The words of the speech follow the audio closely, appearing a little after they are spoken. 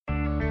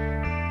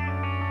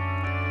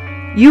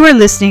You are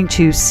listening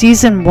to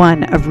Season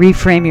 1 of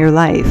Reframe Your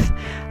Life,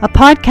 a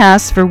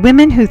podcast for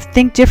women who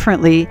think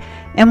differently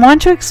and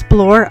want to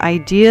explore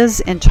ideas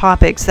and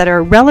topics that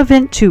are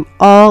relevant to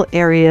all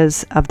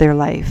areas of their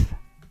life.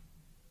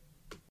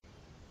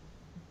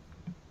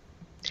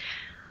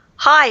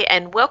 Hi,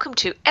 and welcome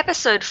to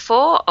episode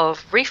 4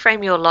 of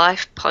Reframe Your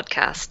Life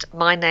podcast.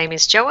 My name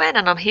is Joanne,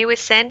 and I'm here with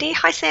Sandy.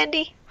 Hi,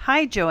 Sandy.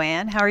 Hi,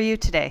 Joanne. How are you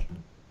today?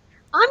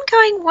 I'm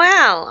going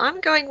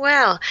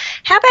well.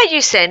 How about you,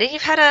 Sandy?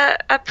 You've had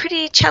a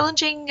pretty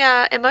challenging,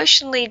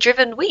 emotionally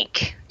driven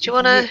week. Do you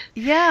want to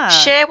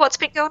share what's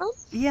been going on?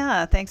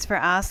 Yeah, thanks for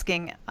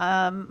asking.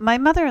 My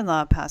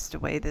mother-in-law passed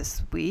away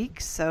this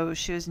week, so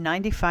she was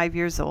 95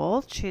 years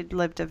old. She had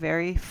lived a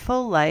very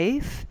full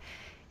life,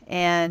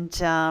 and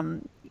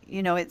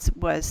it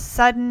was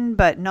sudden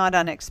but not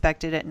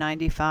unexpected at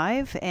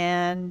 95,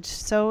 and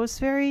so it was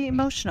very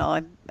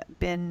emotional. She's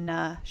been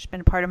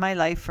a part of my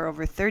life for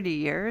over 30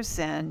 years,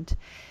 and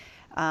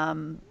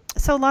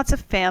so lots of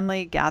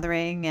family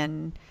gathering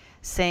and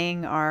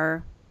saying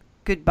our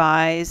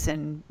goodbyes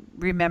and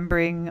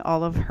remembering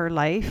all of her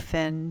life,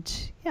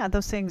 and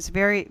those things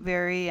very,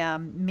 very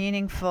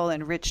meaningful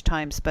and rich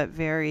times, but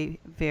very,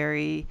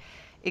 very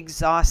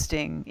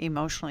exhausting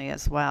emotionally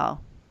as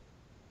well.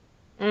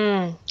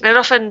 It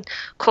often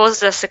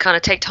causes us to kind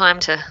of take time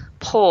to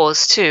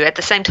pause too. At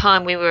the same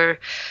time, we were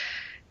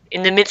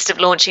in the midst of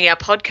launching our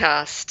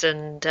podcast,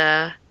 and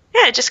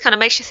it just kind of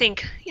makes you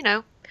think,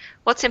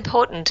 what's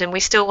important, and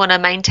we still want to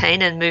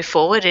maintain and move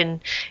forward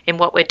in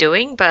what we're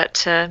doing,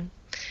 but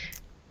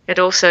it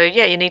also,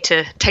 you need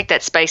to take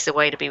that space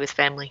away to be with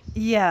family.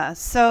 Yeah,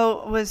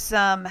 so was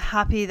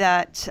happy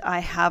that I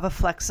have a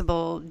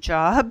flexible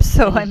job,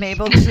 so I'm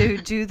able to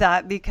do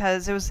that,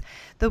 because it was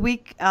the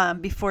week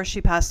before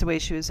she passed away.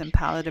 She was in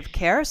palliative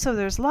care, so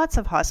there's lots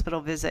of hospital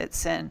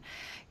visits, and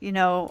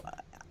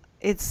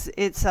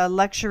it's a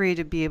luxury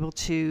to be able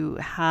to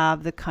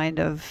have the kind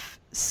of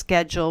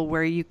schedule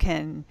where you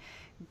can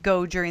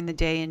go during the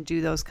day and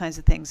do those kinds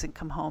of things and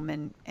come home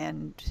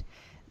and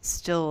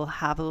still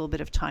have a little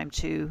bit of time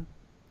to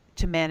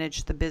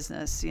manage the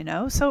business,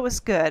 so it was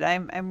good.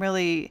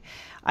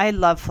 I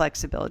love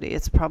flexibility.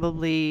 It's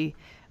probably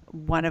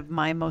one of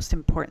my most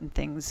important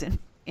things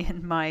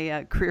in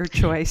my career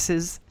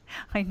choices.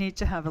 I need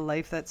to have a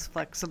life that's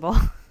flexible.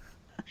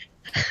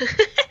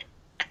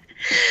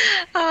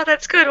 Oh,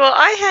 that's good. Well,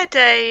 I had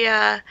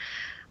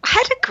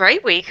a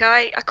great week.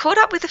 I caught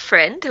up with a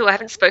friend who I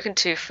haven't spoken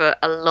to for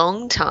a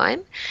long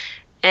time.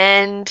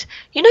 And,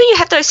 you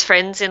have those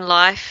friends in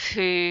life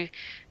who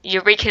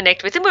you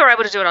reconnect with, and we were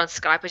able to do it on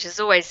Skype, which is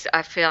always,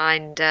 I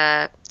find,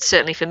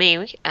 certainly for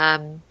me,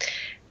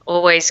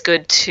 always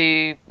good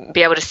to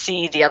be able to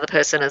see the other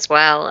person as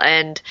well.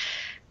 And,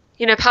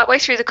 partway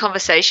through the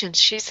conversation,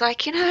 she's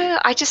like,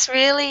 I just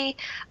really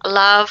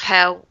love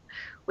how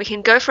we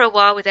can go for a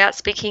while without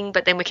speaking,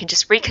 but then we can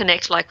just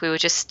reconnect like we were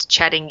just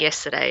chatting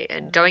yesterday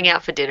and going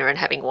out for dinner and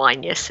having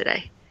wine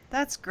yesterday.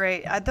 That's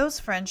great. Those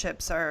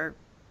friendships are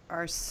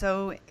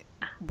so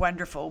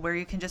wonderful, where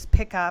you can just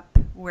pick up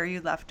where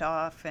you left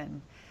off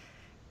and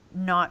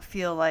not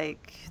feel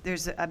like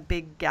there's a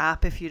big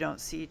gap if you don't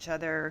see each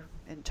other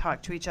and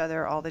talk to each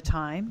other all the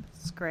time.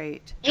 It's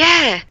great.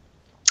 Yeah.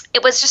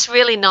 It was just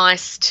really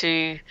nice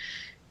to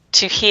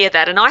hear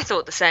that, and I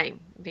thought the same,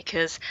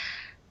 because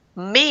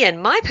me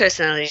and my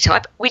personality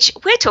type, which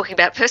we're talking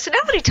about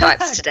personality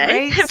types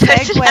today,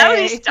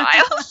 personality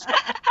styles.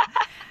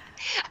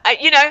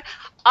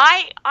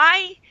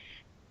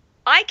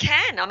 I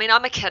can. I mean,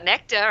 I'm a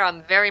connector.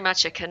 I'm very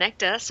much a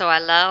connector, so I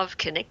love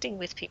connecting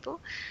with people.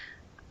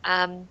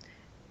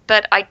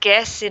 But I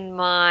guess in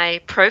my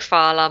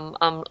profile,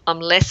 I'm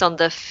less on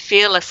the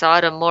feeler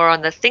side. I'm more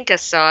on the thinker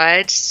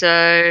side.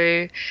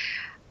 So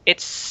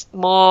it's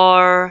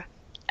more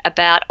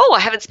about, I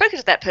haven't spoken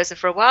to that person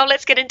for a while.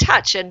 Let's get in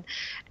touch,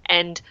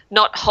 and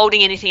not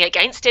holding anything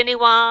against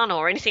anyone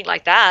or anything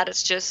like that.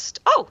 It's just,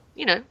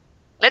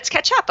 let's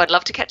catch up. I'd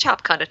love to catch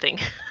up, kind of thing.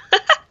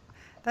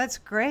 That's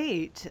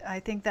great. I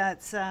think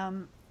that's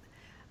a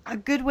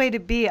good way to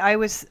be. I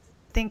was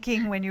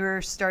thinking when you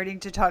were starting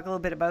to talk a little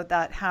bit about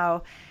that,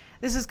 how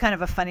this is kind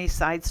of a funny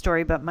side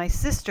story, but my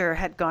sister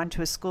had gone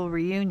to a school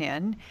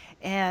reunion,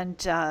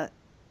 and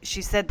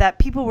she said that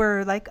people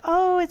were like,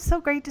 "Oh, it's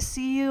so great to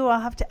see you. I'll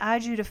have to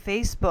add you to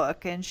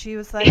Facebook." And she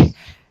was like,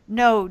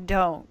 "No,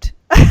 don't."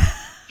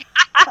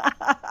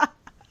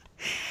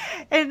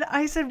 And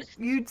I said,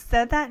 "You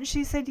said that?" And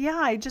she said, "Yeah,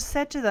 I just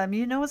said to them,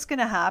 what's going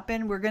to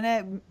happen? We're going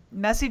to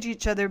message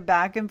each other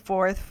back and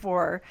forth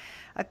for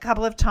a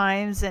couple of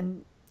times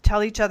and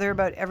tell each other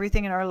about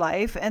everything in our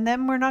life, and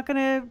then we're not going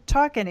to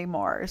talk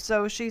anymore."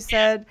 So she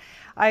said,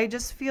 "I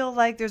just feel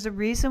like there's a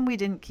reason we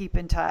didn't keep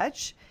in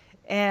touch,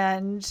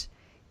 and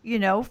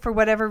for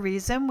whatever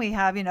reason, we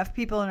have enough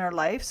people in our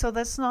life, so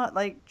let's not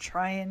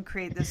try and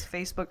create this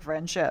Facebook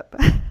friendship."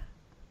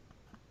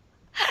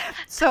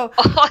 So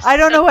awesome. I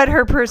don't know what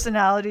her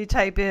personality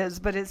type is,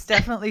 but it's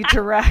definitely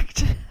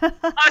direct. I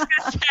was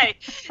going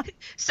to say,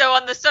 so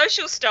on the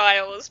social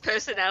styles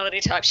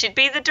personality type, she'd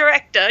be the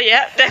director.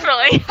 Yeah,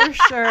 definitely. For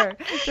sure.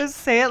 Just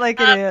say it like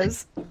it Um,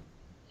 is.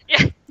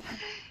 yeah.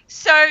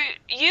 So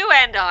you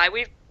and I,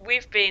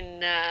 we've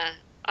been.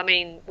 I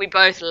mean, we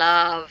both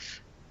love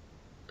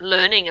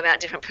learning about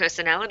different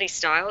personality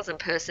styles and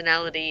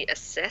personality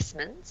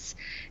assessments.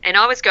 And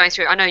I was going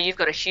through. I know you've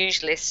got a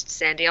huge list,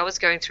 Sandy. I was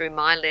going through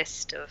my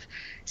list of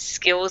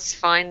Skills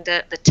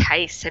Finder, the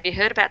TASTE. Have you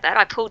heard about that?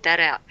 I pulled that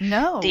out.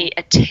 No. The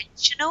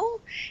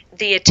attentional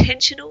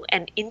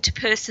and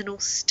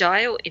interpersonal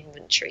style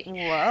inventory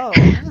Whoa.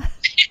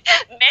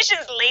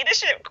 measures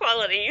leadership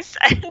qualities,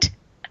 and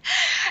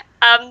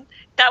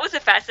that was a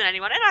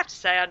fascinating one. And I have to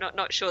say, I'm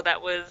not sure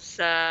that was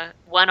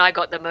one I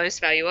got the most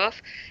value of.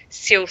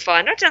 Skill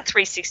Finder. I've done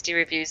 360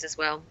 reviews as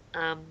well,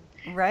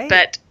 Right.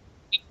 but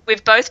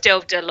we've both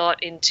delved a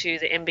lot into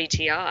the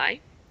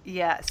MBTI,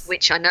 Yes.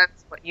 which I know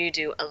is what you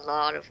do a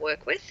lot of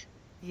work with.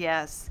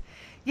 Yes.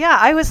 Yeah,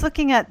 I was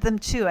looking at them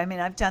too. I mean,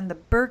 I've done the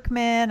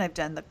Berkman, I've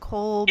done the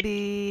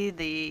Colby,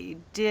 the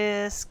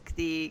DISC,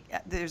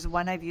 there's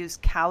one I've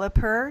used,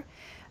 Caliper.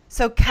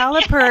 So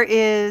Caliper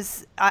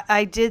is,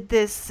 I did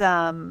this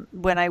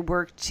when I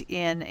worked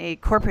in a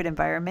corporate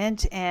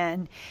environment,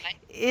 and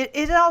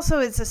it also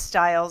is a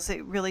styles.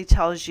 It really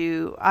tells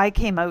you, I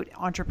came out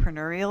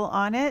entrepreneurial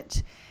on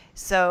it.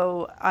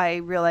 So I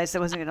realized I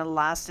wasn't going to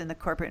last in the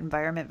corporate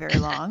environment very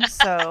long.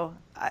 So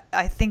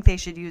I think they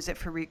should use it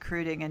for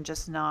recruiting and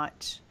just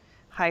not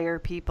hire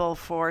people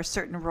for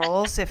certain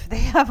roles if they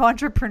have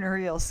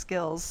entrepreneurial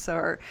skills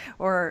or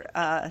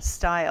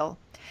style.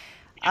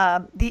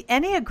 The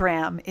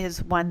Enneagram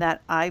is one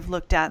that I've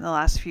looked at in the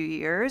last few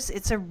years.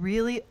 It's a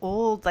really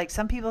old, like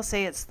some people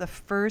say it's the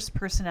first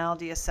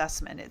personality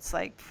assessment. It's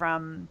like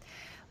from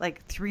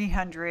like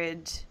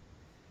 300,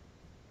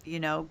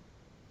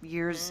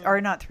 years,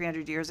 or not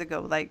 300 years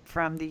ago, like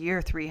from the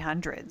year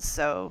 300.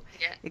 So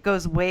Yeah. it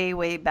goes way,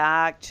 way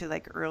back to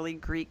like early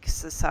Greek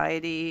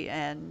society,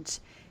 and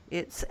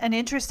it's an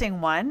interesting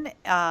one.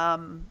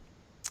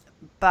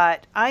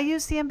 But I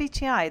use the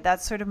MBTI.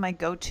 That's sort of my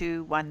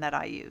go-to one that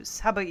I use.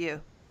 How about you?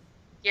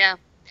 Yeah.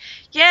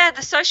 Yeah,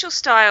 the social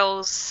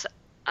styles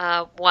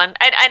one,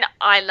 and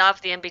I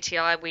love the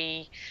MBTI.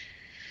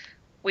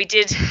 We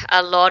did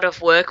a lot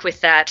of work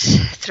with that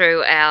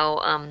through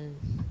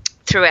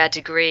our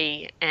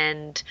degree,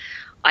 and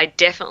I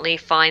definitely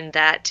find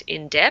that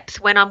in depth.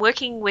 When I'm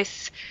working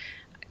with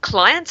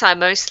clients, I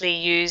mostly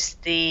use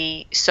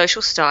the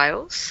social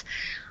styles,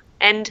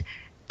 and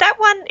that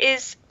one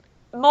is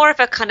more of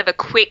a kind of a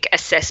quick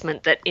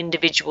assessment that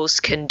individuals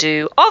can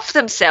do of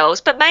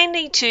themselves, but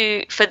mainly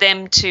for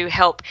them to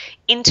help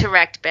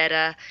interact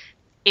better,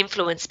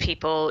 influence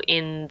people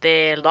in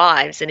their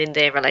lives and in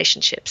their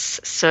relationships.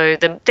 So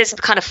there's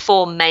kind of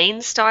four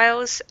main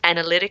styles: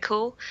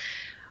 analytical,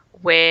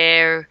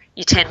 where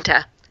you tend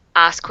to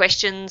ask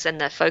questions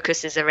and the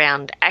focus is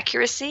around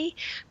accuracy,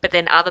 but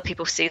then other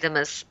people see them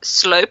as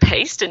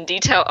slow-paced and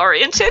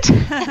detail-oriented.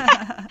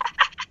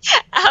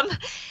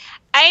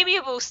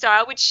 Amiable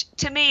style, which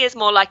to me is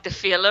more like the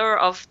feeler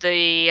of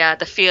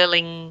the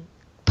feeling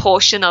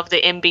portion of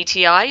the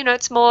MBTI.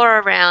 It's more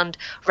around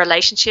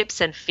relationships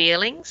and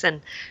feelings,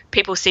 and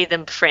people see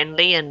them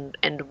friendly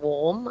and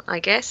warm, I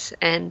guess.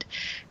 And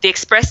the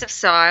expressive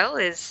style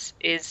is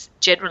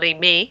generally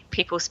me.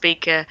 People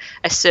speak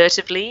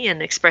assertively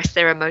and express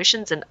their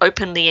emotions and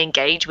openly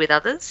engage with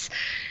others.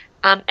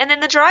 And then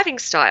the driving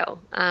style,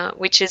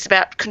 which is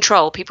about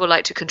control. People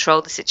like to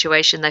control the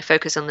situation. They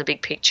focus on the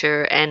big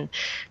picture and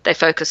they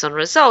focus on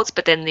results.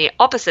 But then the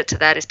opposite to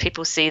that is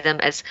people see them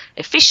as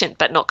efficient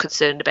but not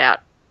concerned about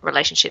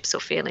relationships or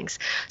feelings.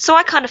 So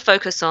I kind of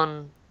focus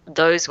on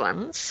those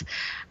ones.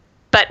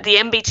 But the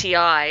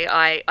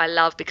MBTI I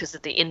love because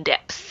of the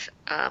in-depth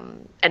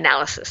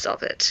analysis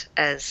of it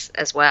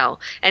as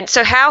well. And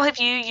so how have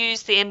you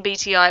used the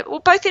MBTI? Well,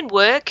 both in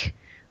work,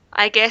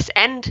 I guess,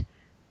 and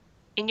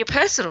in your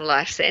personal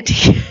life,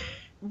 Sandy.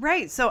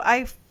 Right. So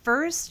I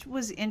first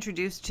was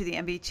introduced to the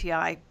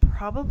MBTI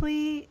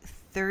probably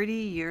 30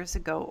 years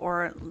ago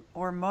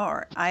or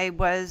more. I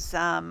was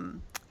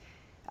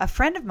a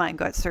friend of mine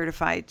got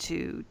certified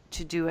to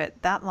do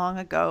it that long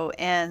ago,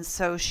 and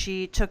so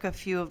she took a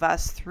few of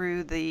us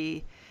through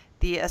the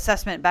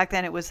assessment. Back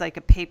then it was like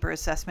a paper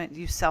assessment.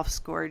 You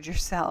self-scored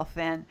yourself,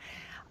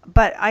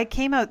 but I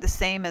came out the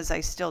same as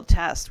I still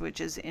test,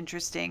 which is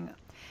interesting.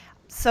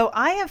 So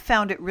I have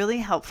found it really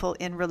helpful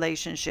in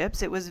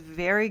relationships. It was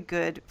very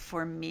good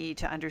for me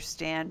to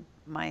understand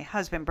my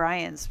husband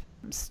Brian's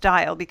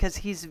style because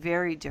he's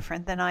very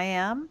different than I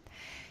am.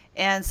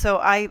 And so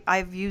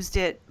I've used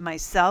it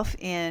myself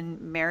in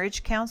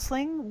marriage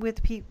counseling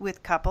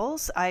with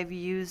couples. I've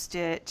used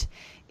it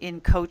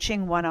in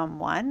coaching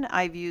one-on-one.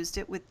 I've used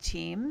it with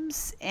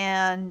teams,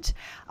 and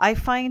I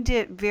find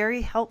it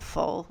very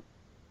helpful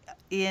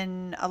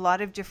in a lot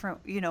of different,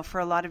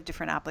 for a lot of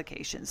different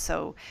applications.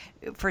 So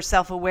for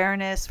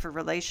self-awareness, for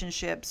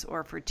relationships,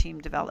 or for team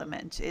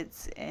development,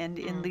 and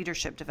in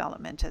leadership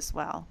development as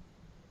well.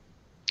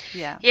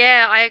 Yeah.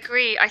 Yeah, I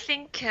agree. I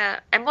think,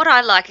 and what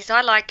I like is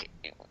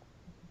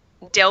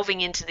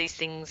delving into these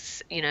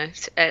things, in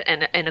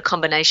a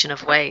combination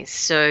of ways.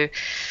 So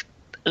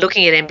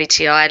looking at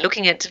MBTI,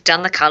 looking at,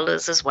 done the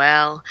colors as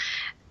well,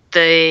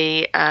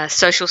 the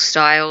social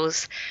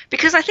styles,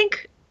 because I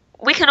think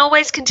we can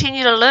always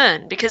continue to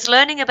learn, because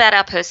learning about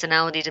our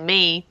personality, to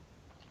me,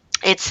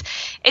 it's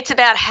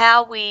about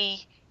how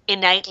we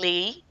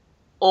innately,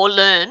 or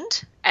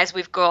learned as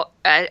we've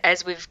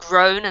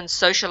grown and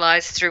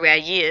socialized through our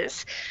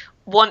years,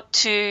 want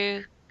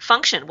to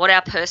function, what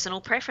our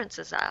personal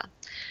preferences are.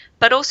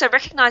 But also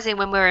recognizing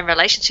when we're in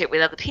relationship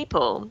with other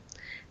people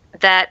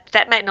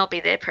that may not be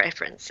their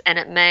preference, and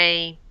it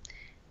may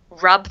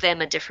rub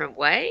them a different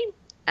way.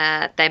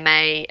 They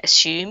may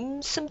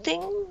assume some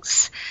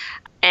things,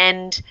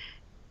 and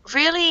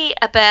really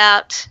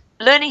about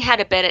learning how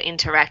to better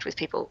interact with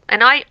people.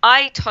 And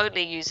I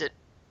totally use it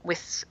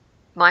with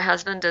my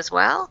husband as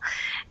well.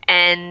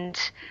 And,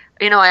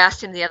 I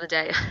asked him the other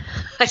day,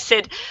 I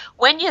said,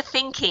 when you're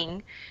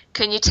thinking,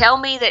 can you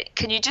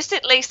just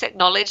at least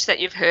acknowledge that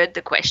you've heard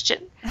the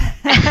question?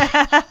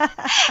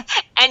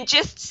 And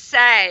just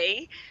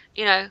say,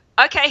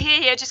 okay,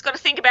 here, just got to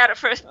think about it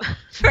for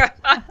a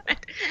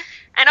moment.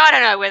 And I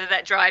don't know whether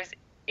that drives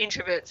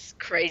introverts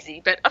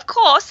crazy, but of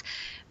course,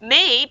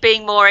 me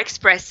being more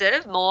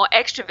expressive, more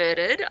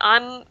extroverted,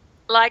 I'm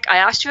like, I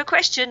asked you a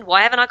question,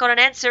 why haven't I got an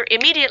answer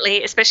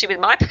immediately, especially with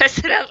my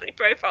personality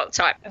profile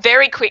type?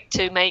 Very quick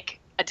to make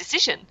a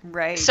decision.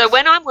 Right. So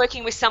when I'm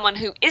working with someone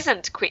who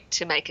isn't quick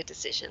to make a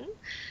decision,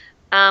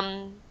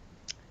 all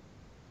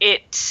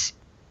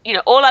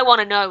I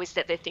want to know is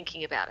that they're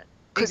thinking about it.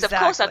 Because Of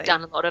course I've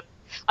done a lot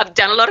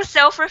of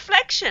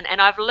self-reflection,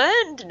 and I've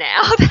learned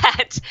now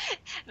that,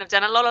 and I've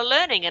done a lot of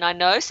learning, and I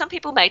know some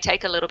people may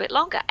take a little bit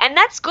longer, and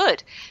that's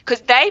good,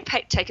 because they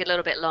take a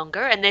little bit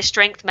longer, and their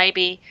strength may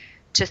be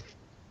to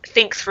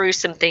think through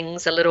some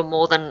things a little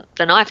more than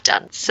I've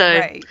done. So,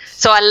 right.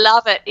 So I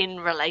love it in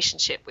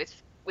relationship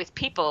with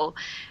people,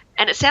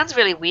 and it sounds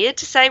really weird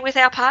to say with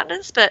our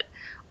partners, but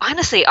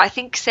honestly, I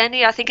think,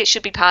 Sandy, it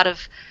should be part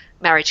of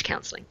marriage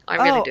counseling. I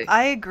really do.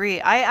 I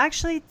agree. I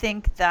actually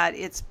think that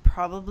it's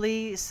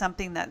probably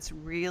something that's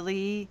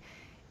really,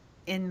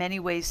 in many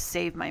ways,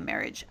 saved my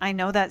marriage. I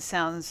know that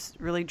sounds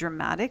really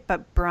dramatic,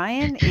 but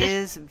Brian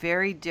is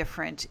very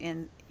different.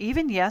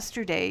 Even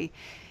yesterday,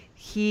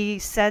 he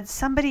said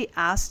somebody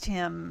asked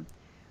him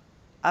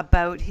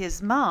about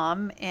his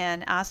mom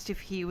and asked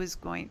if she was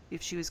going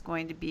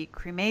to be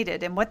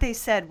cremated, and what they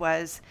said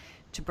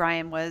to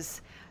Brian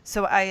was,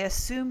 "So I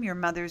assume your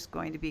mother's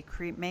going to be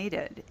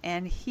cremated."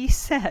 And he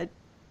said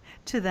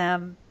to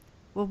them,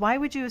 "Well, why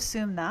would you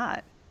assume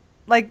that?"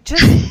 Like,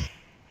 just,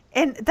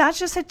 and that's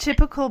just a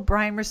typical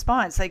Brian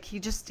response. Like, he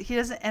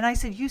doesn't. And I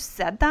said, "You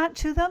said that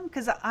to them?"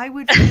 Because I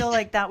would feel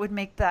like that would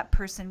make that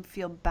person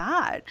feel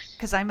bad,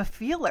 because I'm a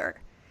feeler.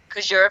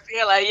 Because you're a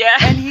feeler, yeah.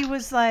 And he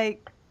was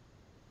like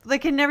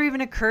it never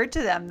even occurred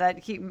to them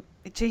that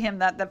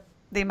that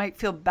they might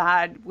feel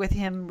bad with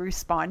him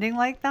responding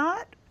like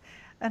that.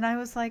 And I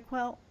was like,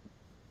 well,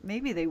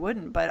 maybe they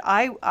wouldn't, but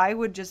I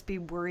would just be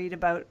worried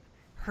about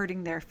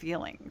hurting their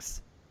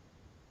feelings.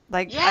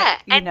 Like, yeah,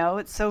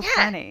 it's so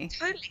funny.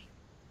 Totally.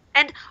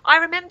 And I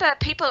remember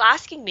people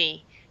asking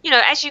me,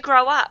 as you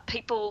grow up,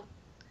 people,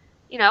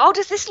 oh,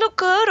 does this look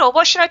good? Or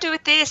what should I do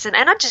with this? And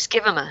I'd just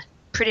give them a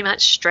pretty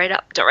much straight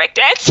up direct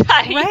answer.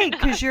 Right,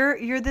 because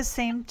you're the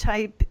same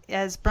type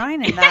as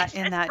Brian in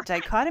that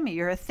dichotomy.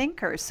 You're a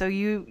thinker, so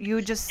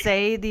you just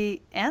say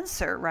the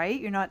answer, right?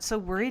 You're not so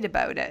worried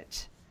about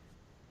it.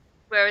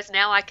 Whereas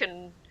now I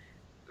can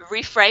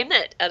reframe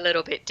it a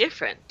little bit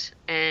different,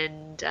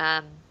 and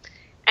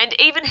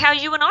even how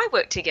you and I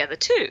work together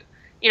too.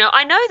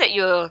 I know that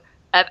you're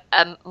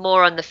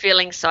more on the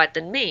feeling side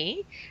than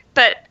me,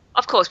 but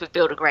of course we've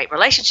built a great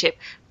relationship.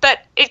 But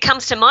it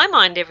comes to my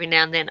mind every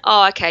now and then,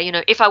 oh, okay,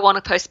 if I want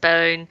to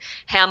postpone,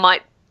 how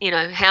might,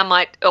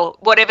 or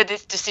whatever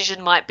this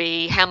decision might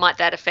be, how might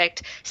that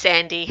affect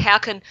Sandy? How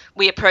can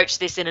we approach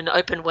this in an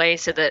open way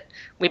so that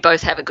we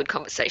both have a good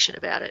conversation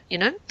about it,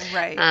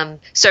 Right.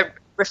 So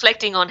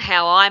reflecting on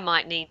how I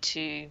might need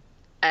to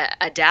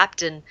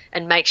adapt and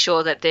make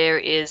sure that there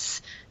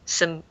is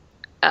some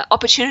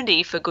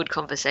opportunity for good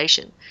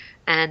conversation.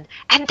 And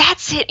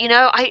that's it.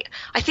 I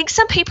think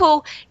some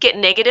people get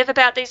negative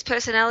about these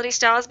personality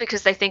styles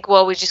because they think,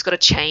 well, we've just got to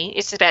change.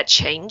 It's about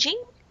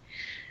changing.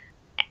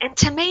 And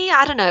to me,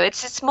 I don't know,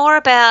 it's more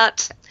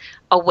about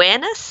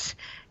awareness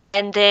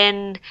and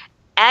then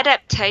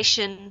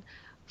adaptation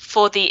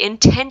for the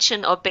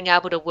intention of being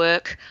able to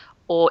work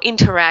or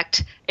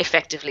interact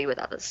effectively with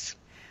others.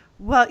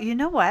 Well, you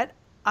know what?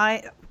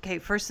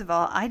 First of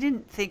all, I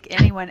didn't think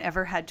anyone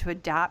ever had to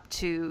adapt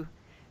to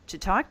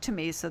talk to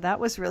me, so that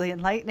was really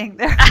enlightening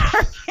there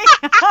for me.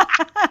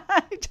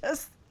 I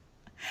just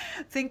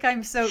think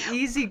I'm so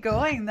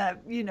easygoing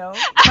that,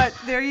 but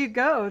there you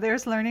go.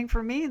 There's learning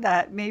for me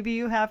that maybe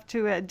you have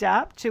to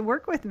adapt to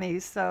work with me.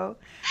 So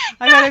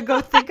I got to go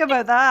think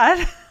about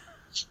that.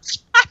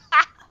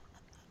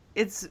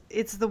 It's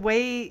the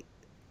way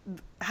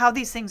how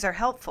these things are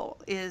helpful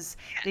is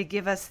they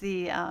give us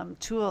the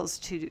tools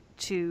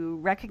to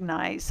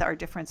recognize our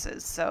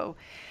differences. So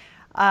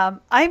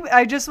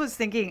I just was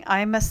thinking,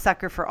 I'm a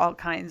sucker for all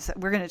kinds.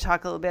 We're going to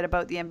talk a little bit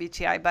about the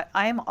MBTI, but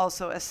I'm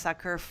also a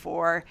sucker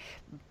for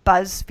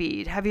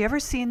BuzzFeed. Have you ever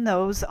seen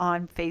those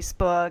on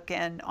Facebook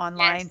and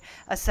online Yes.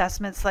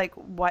 assessments like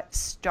what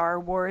Star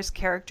Wars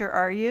character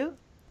are you?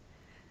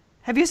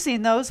 Have you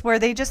seen those where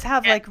they just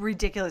have Yeah. like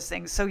ridiculous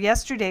things? So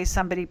yesterday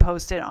somebody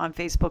posted on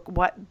Facebook,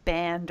 "What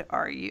band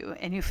are you?"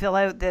 And you fill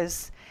out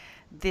this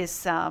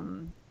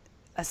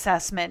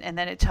assessment, and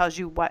then it tells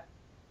you what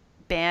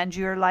band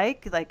you're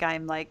like. Like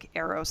I'm like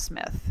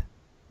Aerosmith.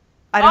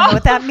 I don't know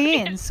what that Oh, yeah.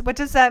 means. What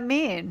does that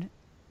mean?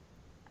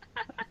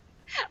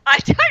 I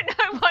don't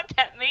know what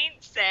that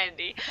means,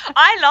 Sandy.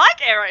 I like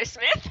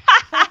Aerosmith.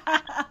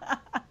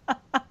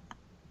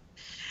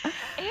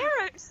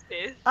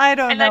 Aerosmith. I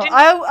don't And I know. didn't.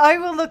 I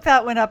will look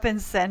that one up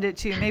and send it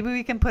to you. Maybe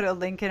we can put a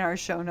link in our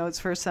show notes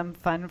for some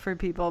fun for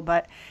people.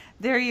 But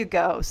there you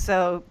go.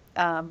 So,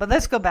 but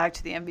let's go back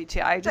to the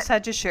MBTI. I But, just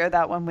had to share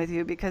that one with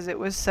you because it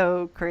was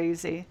so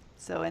crazy.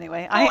 So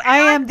anyway, well, I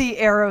and am the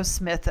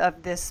Aerosmith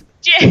of this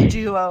I.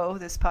 duo,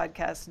 this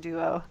podcast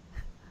duo.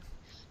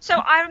 So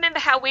I remember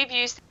how we've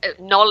used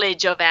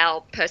knowledge of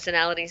our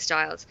personality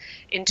styles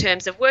in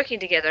terms of working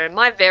together. And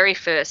my very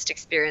first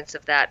experience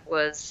of that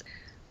was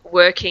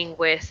working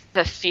with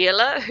a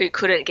feeler who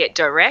couldn't get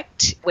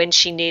direct when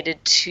she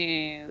needed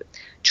to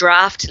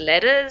draft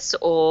letters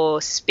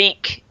or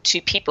speak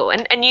to people.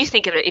 And you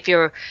think of it if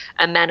you're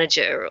a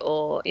manager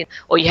or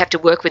you have to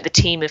work with a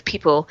team of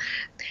people,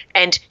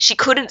 and she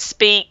couldn't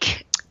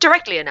speak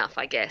directly enough,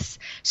 I guess.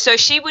 So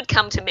she would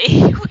come to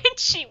me when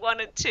she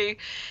wanted to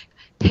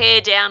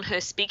pare down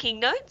her speaking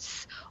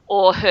notes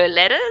or her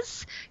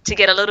letters to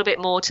get a little bit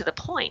more to the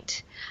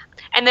point.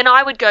 And then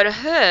I would go to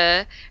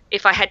her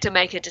if I had to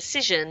make a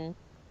decision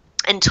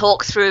and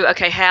talk through,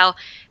 okay, how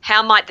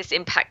might this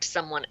impact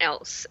someone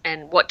else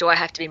and what do I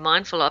have to be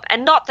mindful of?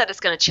 And not that it's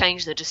going to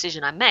change the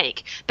decision I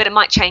make, but it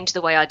might change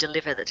the way I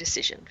deliver the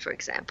decision, for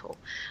example.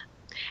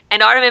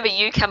 And I remember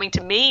you coming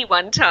to me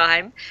one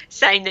time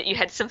saying that you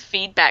had some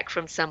feedback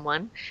from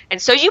someone.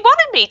 And so you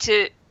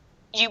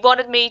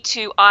wanted me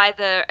to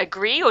either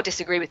agree or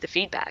disagree with the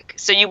feedback.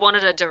 So you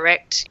wanted a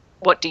direct,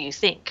 what do you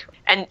think?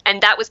 And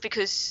that was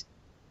because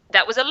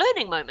that was a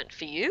learning moment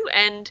for you,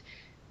 and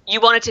you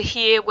wanted to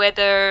hear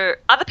whether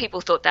other people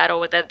thought that or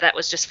whether that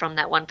was just from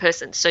that one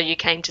person. So you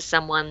came to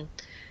someone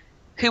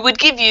who would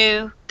give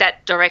you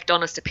that direct,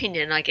 honest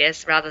opinion, I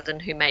guess, rather than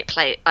who may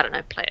play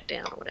it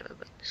down or whatever.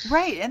 But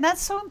Right, and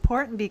that's so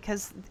important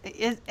because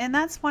and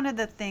that's one of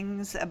the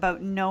things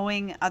about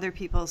knowing other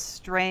people's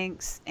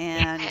strengths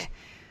yeah,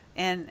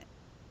 and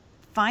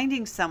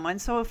finding someone.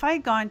 So if I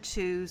had gone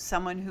to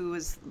someone who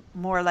was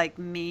more like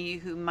me,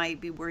 who might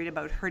be worried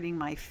about hurting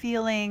my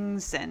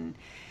feelings, and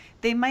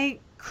they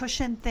might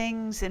cushion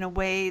things in a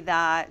way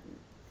that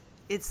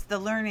it's the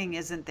learning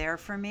isn't there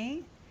for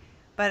me.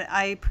 But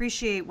I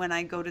appreciate when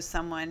I go to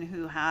someone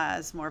who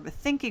has more of a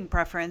thinking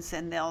preference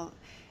and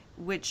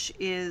which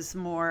is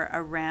more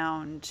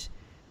around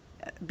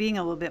being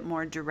a little bit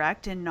more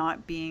direct and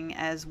not being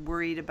as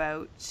worried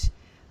about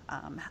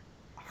um,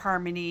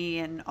 harmony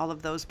and all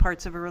of those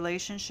parts of a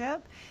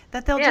relationship,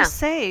 that they'll yeah, just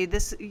say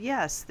this,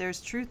 yes,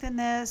 there's truth in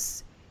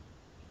this,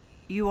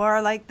 you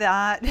are like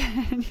that.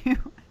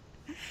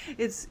 And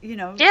it's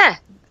yeah,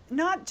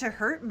 not to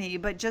hurt me,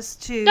 but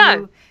just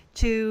no,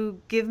 to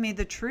give me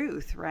the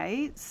truth,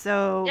 right?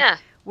 So yeah,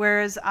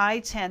 whereas I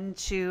tend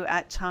to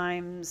at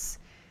times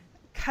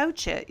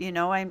couch it,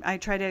 I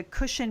try to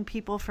cushion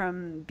people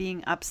from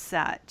being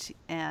upset,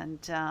 and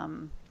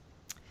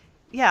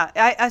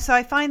yeah, so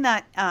I find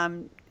that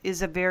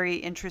is a very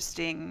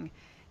interesting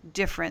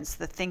difference,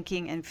 the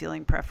thinking and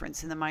feeling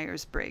preference in the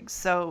Myers-Briggs.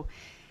 So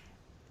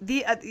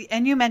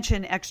and you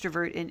mentioned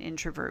extrovert and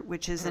introvert,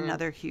 which is mm,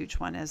 another huge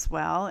one as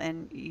well.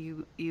 And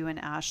you and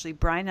Ashley,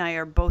 Brian and I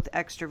are both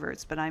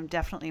extroverts, but I'm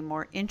definitely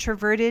more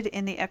introverted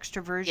in the yeah,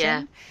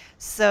 extroversion.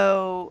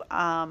 So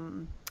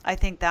I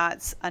think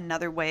that's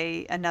another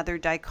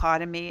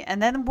dichotomy.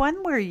 And then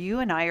one where you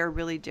and I are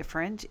really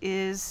different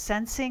is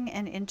sensing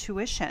and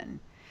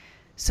intuition.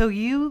 So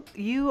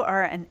you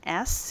are an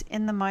S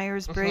in the hmm.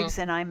 Myers-Briggs,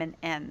 and I'm an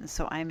N,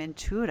 so I'm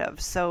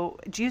intuitive. So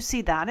do you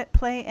see that at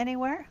play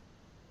anywhere?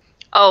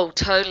 Oh,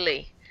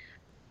 totally.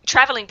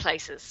 Traveling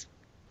places.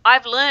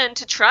 I've learned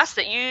to trust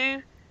that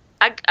you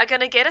are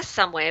going to get us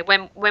somewhere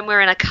when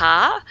we're in a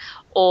car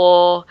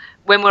or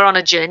when we're on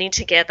a journey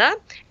together.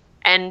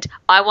 And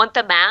I want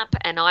the map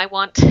and I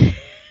want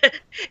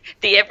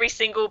the every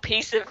single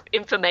piece of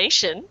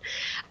information.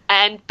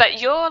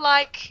 But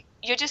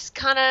you're just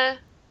kind of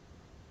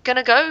going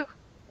to go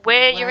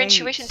where your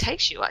intuition Right.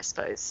 takes you, I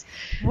suppose.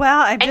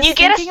 Well, I'm And you just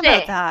get us thinking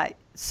about there. that.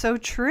 So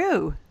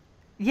true.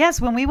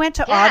 Yes, when we went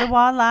to Yeah.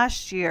 Ottawa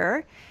last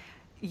year,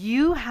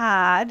 you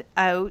had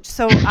out,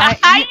 so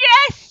I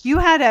Yes. you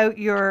had out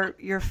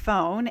your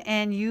phone,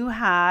 and you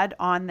had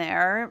on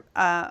there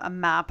a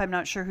map. I'm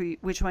not sure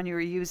which one you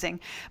were using,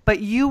 but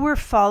you were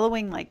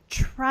following like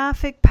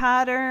traffic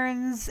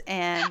patterns,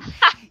 and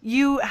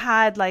you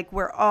had like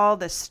where all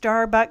the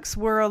Starbucks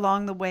were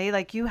along the way.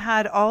 Like you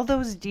had all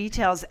those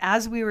details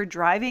as we were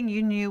driving.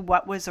 You knew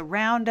what was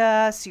around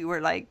us. You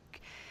were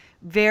like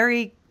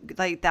very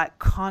like that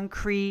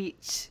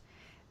concrete,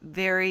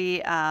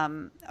 very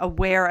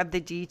aware of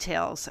the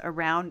details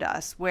around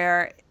us,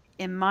 where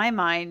in my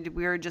mind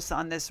we were just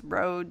on this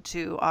road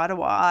to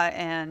Ottawa,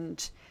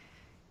 and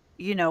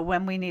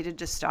when we needed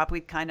to stop,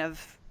 we'd kind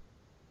of,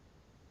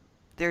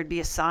 there'd be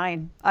a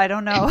sign, I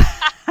don't know.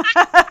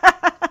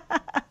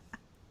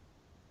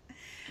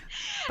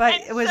 But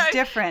And it was so,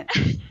 different.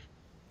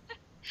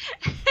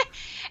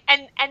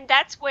 and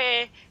that's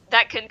where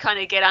that can kind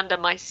of get under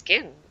my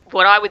skin.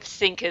 What I would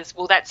think is,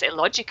 well, that's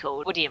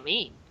illogical. What do you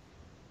mean?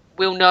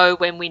 We'll know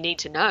when we need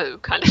to know,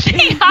 kind of thing.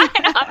 And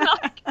I'm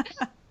like,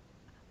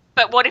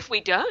 but what if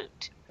we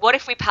don't? What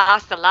if we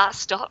pass the last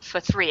stop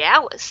for 3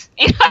 hours?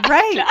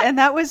 Right, and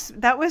that was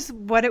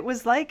what it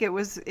was like. It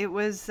was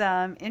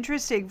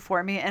interesting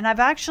for me, and I've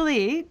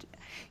actually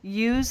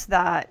used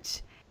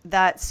that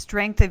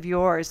strength of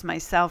yours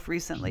myself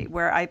recently,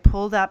 where I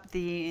pulled up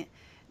the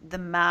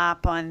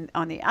map on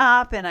the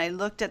app, and I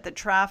looked at the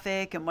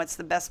traffic and what's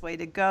the best way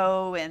to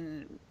go,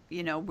 and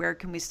where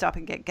can we stop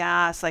and get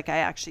gas. Like I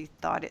actually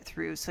thought it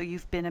through. So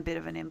you've been a bit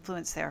of an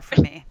influence there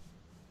for me.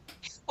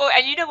 Well,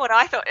 and you know what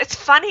I thought? It's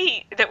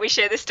funny that we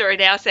share this story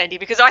now, Sandy,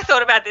 because I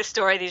thought about this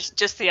story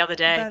just the other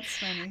day. That's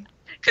funny.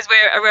 Because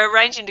we're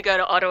arranging to go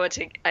to Ottawa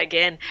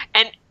again,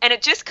 and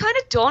it just kind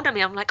of dawned on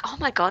me. I'm like, oh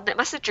my God, that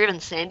must have driven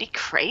Sandy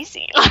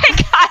crazy. Like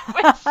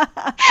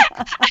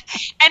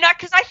and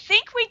because I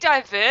think we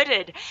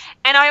diverted,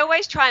 and I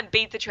always try and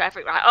beat the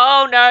traffic. Right?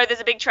 Oh no,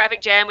 there's a big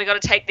traffic jam. We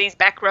got to take these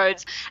back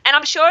roads. And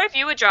I'm sure if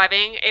you were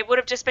driving, it would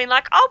have just been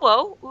like, oh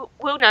well,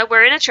 we'll know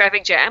we're in a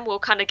traffic jam. We'll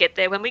kind of get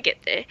there when we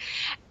get there.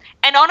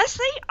 And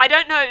honestly, I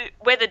don't know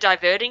whether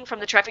diverting from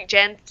the traffic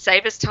jam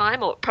saved us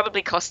time or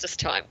probably cost us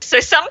time.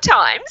 So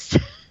sometimes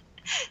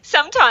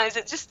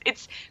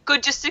it's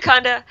good just to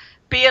kind of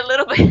be a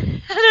little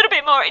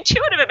bit more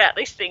intuitive about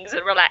these things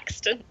and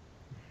relaxed.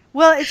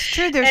 Well, it's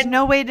true. There's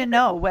no way to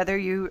know whether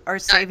you are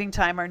saving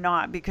time or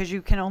not, because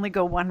you can only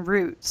go one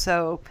route.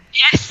 So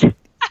yes,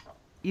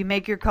 you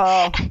make your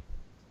call.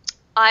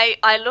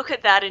 I look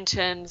at that in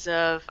terms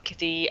of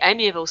the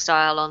amiable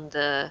style on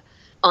the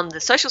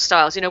social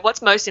styles.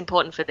 What's most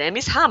important for them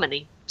is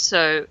harmony.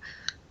 So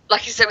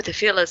like you said with the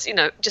feelers,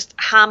 just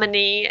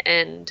harmony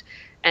and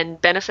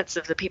benefits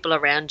of the people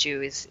around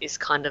you is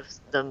kind of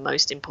the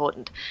most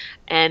important.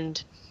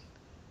 And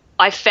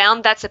I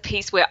found that's a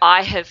piece where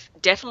I have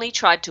definitely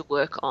tried to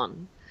work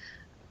on,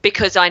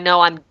 because I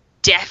know I'm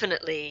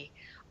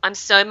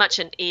so much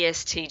an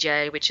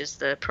ESTJ, which is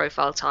the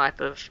profile type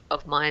of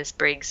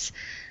Myers-Briggs,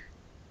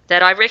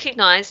 that I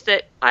recognize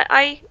that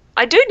I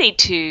do need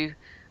to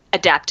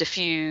adapt a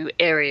few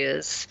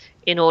areas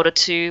in order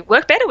to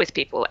work better with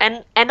people.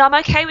 And I'm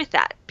okay with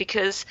that,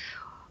 because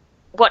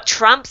what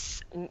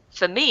trumps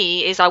for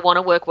me is I want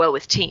to work well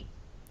with team.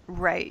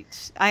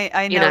 Right.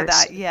 I know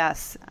that.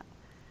 Yes.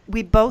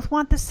 We both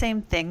want the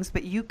same things,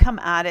 but you come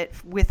at it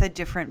with a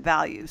different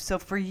value. So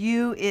for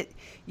you,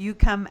 you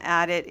come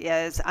at it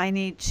as, I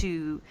need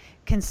to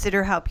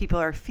consider how people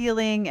are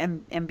feeling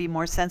and be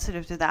more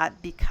sensitive to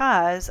that,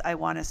 because I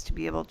want us to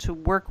be able to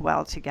work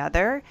well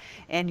together.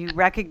 And you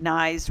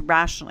recognize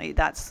rationally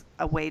that's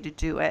a way to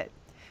do it.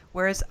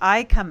 Whereas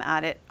I come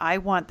at it, I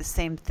want the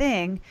same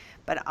thing,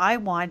 but I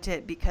want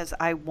it because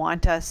I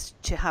want us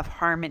to have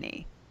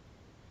harmony.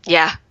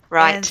 Yeah,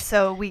 right. And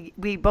so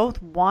we both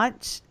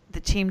want the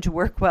team to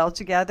work well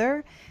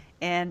together,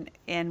 and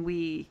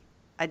we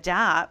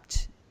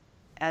adapt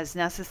as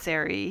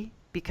necessary,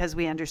 because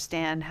we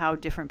understand how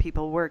different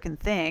people work and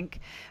think,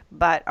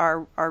 but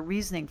our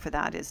reasoning for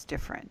that is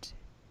different.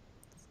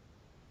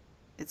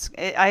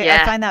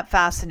 I find that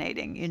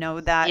fascinating,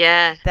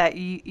 that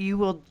you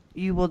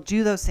will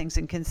do those things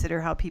and consider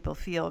how people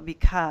feel,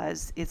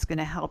 because it's going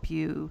to help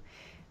you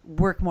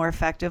work more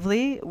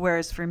effectively,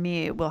 whereas for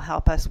me it will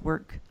help us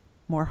work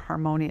more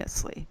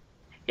harmoniously.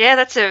 Yeah,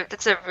 that's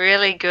a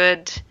really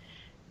good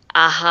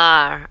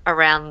aha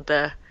around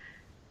the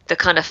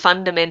kind of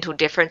fundamental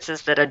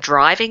differences that are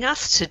driving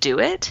us to do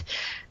it,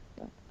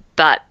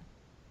 but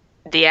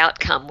the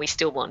outcome we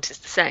still want is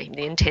the same.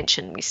 The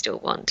intention we still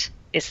want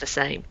is the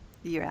same.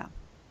 Yeah.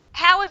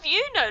 How have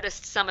you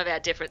noticed some of our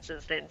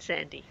differences then,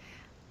 Sandy?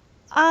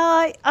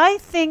 I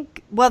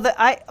think, well,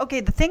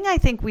 the thing I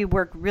think we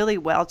work really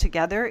well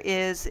together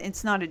is,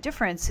 it's not a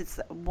difference. It's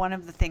one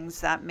of the things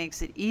that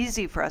makes it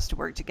easy for us to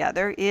work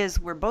together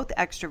is we're both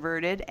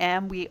extroverted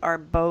and we are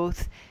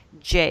both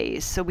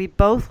J's. So we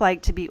both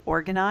like to be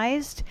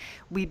organized.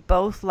 We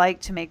both like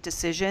to make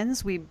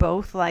decisions. We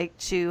both like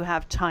to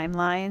have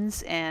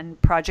timelines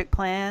and project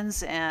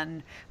plans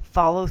and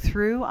follow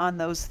through on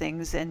those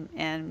things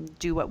and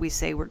do what we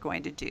say we're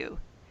going to do.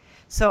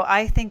 So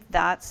I think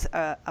that's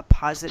a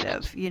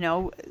positive, you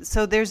know.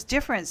 So there's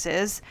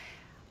differences.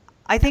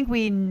 I think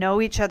we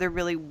know each other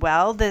really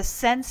well. The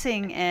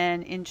sensing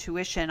and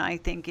intuition, I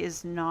think,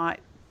 is not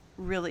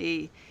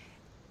really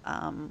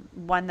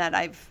one that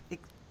I've,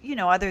 you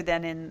know, other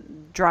than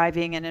in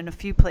driving and in a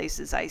few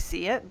places I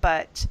see it.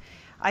 But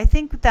I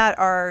think that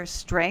our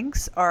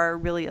strengths are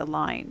really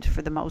aligned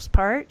for the most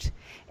part.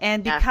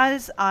 And Yeah.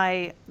 because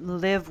I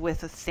live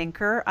with a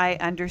thinker, I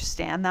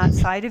understand that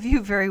side of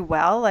you very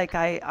well. Like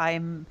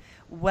I'm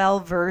well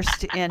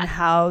versed in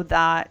how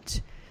that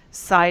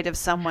side of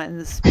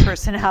someone's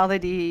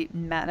personality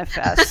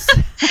manifests.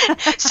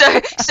 So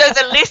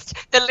the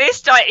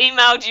list I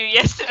emailed you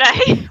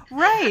yesterday.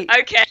 Right.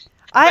 Okay.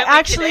 I When we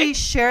actually connect.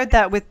 shared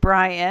that with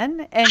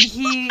Brian, and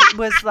he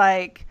was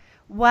like,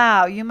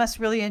 wow, you must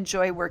really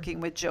enjoy working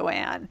with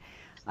Joanne.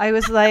 I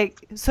was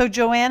like, so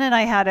Joanne and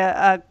I had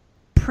a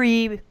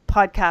pre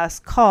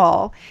podcast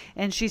call,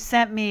 and she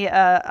sent me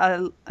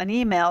an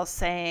email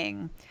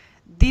saying,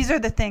 these are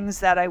the things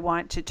that I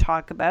want to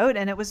talk about.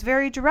 And it was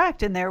very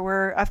direct, and there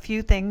were a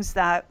few things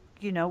that,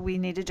 you know, we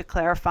needed to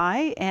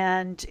clarify,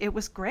 and it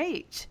was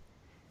great.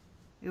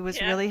 It was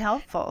Yeah. really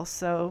helpful.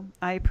 So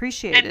I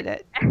appreciated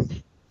And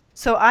it.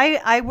 So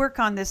I work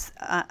on this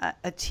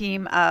a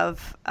team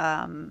of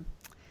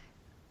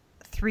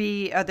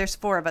three. There's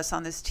four of us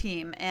on this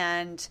team,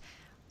 and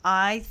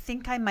I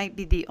think I might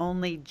be the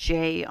only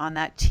J on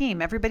that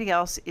team. Everybody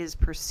else is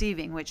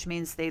perceiving, which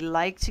means they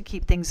like to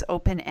keep things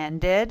open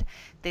ended.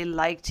 They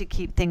like to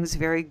keep things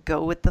very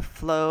go with the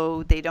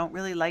flow. They don't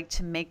really like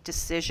to make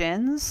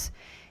decisions.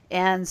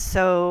 And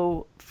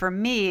so for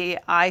me,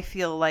 I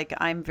feel like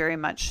I'm very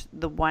much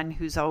the one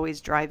who's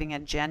always driving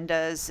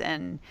agendas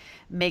and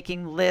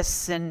making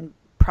lists and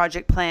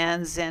project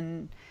plans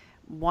and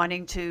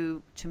wanting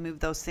to move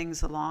those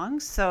things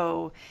along.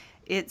 So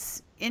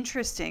it's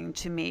interesting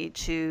to me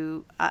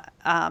to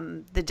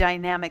the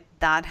dynamic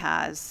that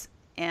has,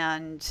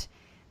 and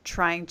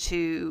trying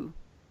to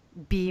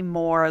be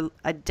more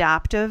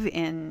adaptive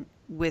in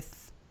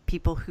with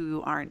people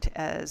who aren't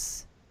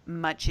as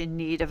much in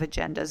need of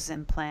agendas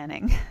and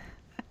planning.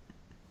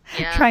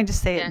 yeah. Trying to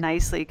say it Yeah.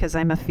 nicely because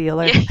I'm a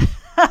feeler. Yeah.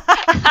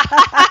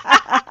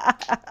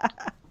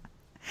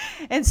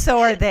 And so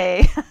are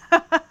they.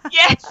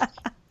 Yes.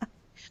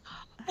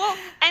 Well,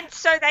 and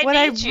so they What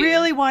I need you.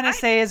 really want to right?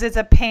 say is it's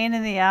a pain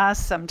in the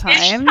ass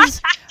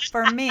sometimes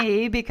for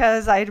me,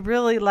 because I'd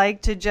really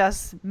like to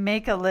just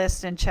make a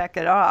list and check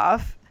it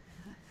off.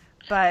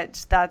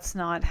 But that's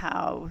not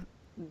how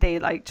they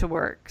like to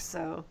work.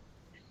 So,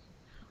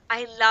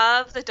 I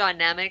love the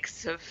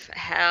dynamics of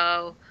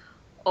how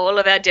all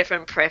of our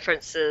different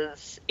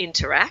preferences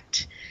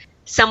interact.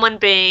 Someone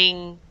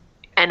being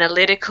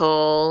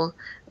analytical,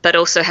 but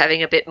also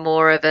having a bit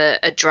more of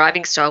a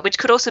driving style, which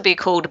could also be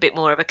called a bit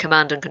more of a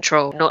command and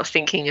control, not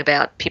thinking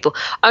about people,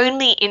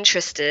 only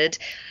interested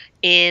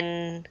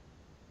in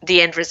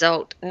the end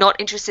result, not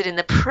interested in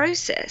the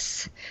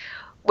process.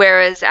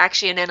 Whereas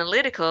actually an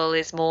analytical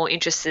is more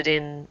interested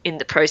in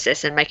the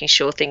process and making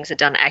sure things are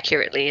done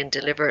accurately and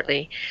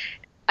deliberately.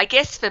 I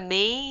guess for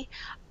me,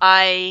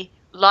 I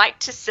like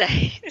to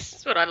say, this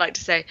is what I like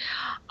to say,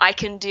 I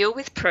can deal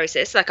with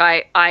process. Like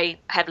I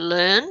have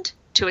learned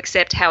to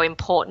accept how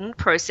important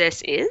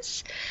process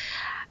is.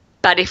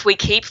 But if we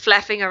keep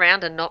flapping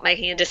around and not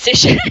making a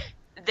decision,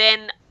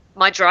 then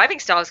my driving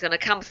style is going to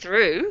come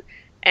through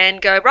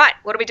and go, right,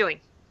 what are we doing?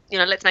 You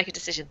know, let's make a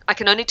decision. I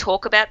can only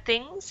talk about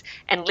things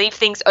and leave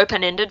things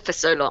open-ended for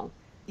so long.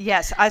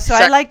 yes,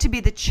 I like to be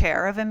the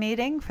chair of a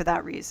meeting for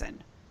that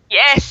reason.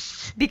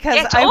 Yes. Because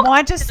Yeah, I talk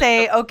want to to the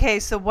say, people. okay,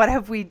 so what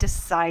have we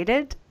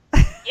decided?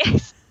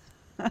 Yes.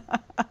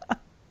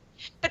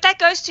 But that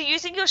goes to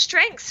using your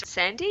strengths,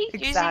 Sandy.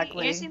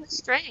 Exactly. Using the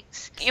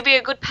strengths. You'll be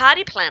a good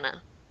party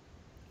planner.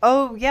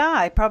 Oh, yeah,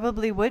 I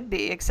probably would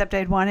be, except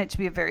I'd want it to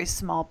be a very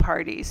small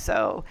party.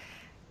 So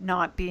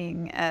not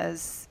being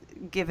as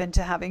given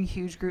to having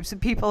huge groups of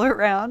people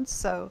around.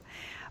 So,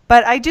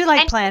 but I do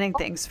like And planning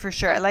things for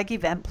sure. I like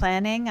event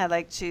planning. I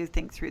like to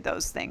think through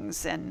those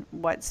things and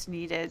what's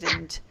needed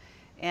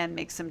and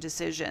make some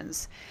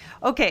decisions.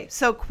 Okay,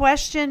 so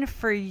question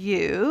for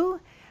you.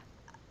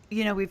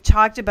 You know, we've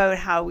talked about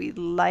how we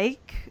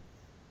like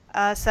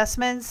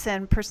assessments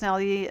and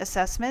personality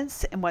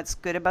assessments and what's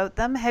good about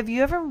them. Have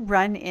you ever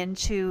run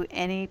into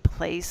any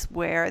place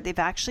where they've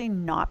actually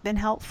not been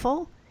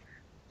helpful?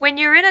 when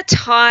you're in a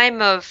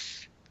time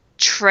of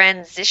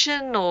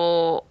transition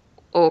or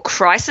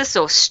crisis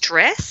or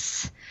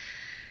stress,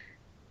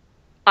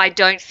 I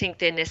don't think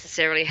they're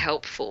necessarily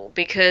helpful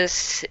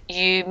because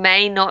you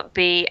may not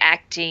be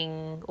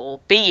acting or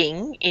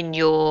being in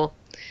your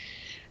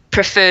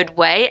preferred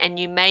way, and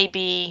you may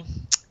be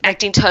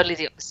acting totally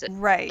the opposite.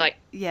 Right. Like,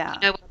 Yeah. you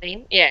know what I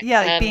mean? Yeah.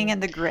 Yeah, like being in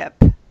the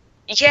grip.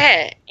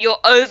 Yeah, you're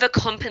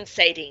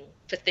overcompensating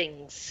for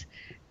things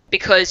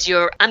because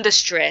you're under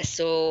stress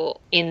or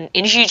in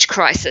huge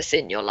crisis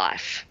in your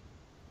life.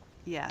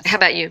 Yes. How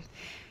about you?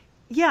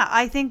 Yeah,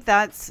 I think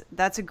that's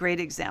a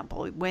great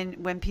example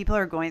when people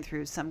are going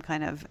through some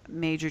kind of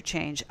major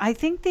change. I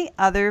think the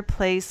other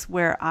place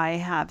where I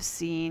have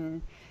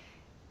seen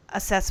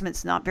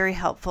assessments not very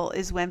helpful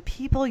is when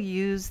people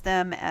use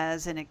them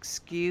as an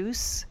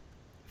excuse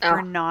for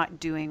Oh,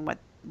 not doing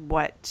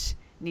what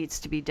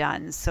needs to be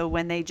done. So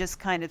when they just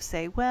kind of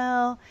say,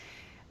 well,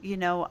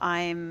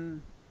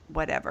 I'm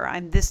whatever.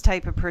 I'm this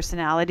type of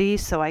personality,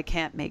 so I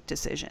can't make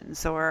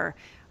decisions, or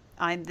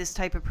I'm this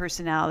type of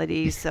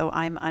personality, so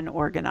I'm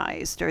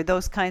unorganized, or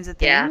those kinds of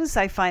yeah, things.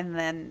 I find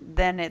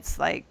then it's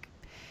like,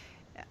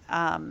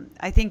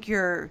 I think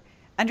you're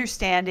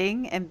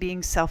understanding and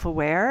being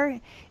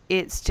self-aware.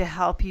 It's to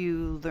help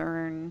you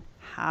learn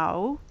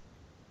how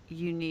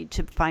you need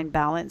to find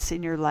balance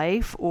in your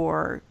life,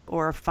 or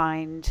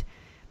find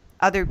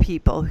other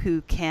people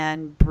who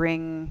can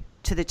bring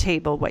to the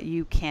table what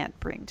you can't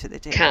bring to the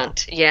table.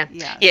 can't. Yeah,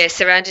 Yes. yeah.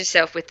 Surround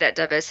yourself with that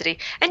diversity,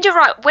 and you're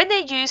right. When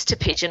they're used to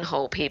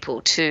pigeonhole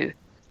people too.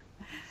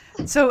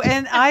 So,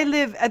 and I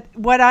live at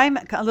what I'm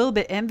a little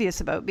bit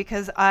envious about,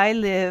 because I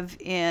live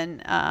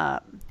in,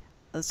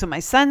 so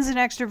my son's an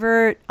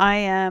extrovert. I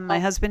am, my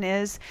Oh, husband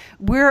is.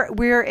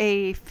 We're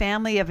a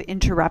family of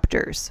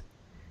interrupters,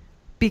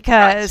 right.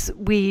 because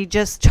we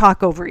just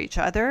talk over each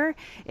other.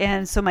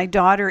 And so my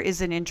daughter is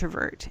an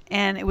introvert,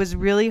 and it was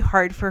really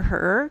hard for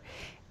her.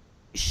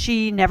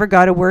 She never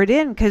got a word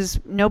in because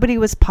nobody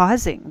was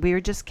pausing. We were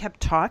just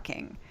kept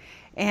talking.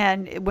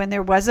 And when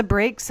there was a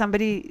break,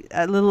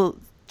 a little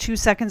 2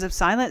 seconds of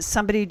silence,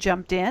 somebody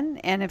jumped in.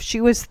 And if she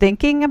was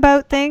thinking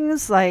about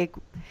things, like,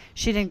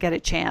 she didn't get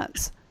a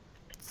chance.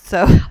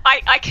 So,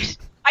 I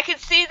can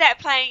see that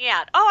playing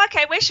out. Oh,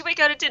 okay. Where should we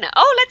go to dinner?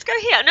 Oh, let's go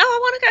here. No, I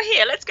want to go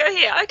here. Let's go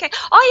here. Okay.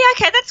 Oh,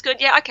 yeah. Okay, that's good.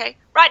 Yeah. Okay.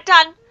 Right.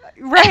 Done.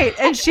 right.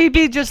 And she'd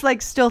be just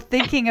like still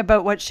thinking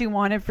about what she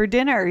wanted for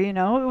dinner. It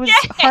was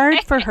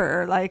hard for Yeah.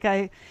 her. Like,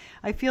 I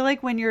feel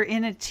like when you're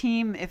in a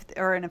team,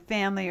 or in a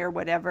family or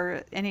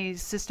whatever, any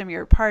system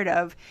you're a part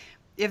of,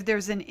 if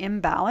there's an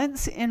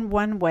imbalance in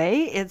one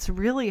way, it's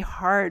really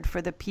hard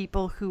for the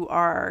people who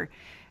are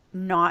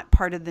not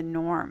part of the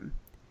norm,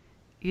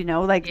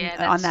 like Yeah,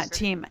 on that's that true.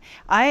 team.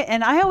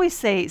 I always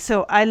say,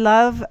 so I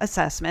love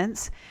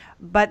assessments,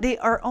 but they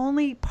are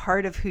only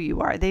part of who you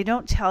are. They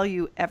don't tell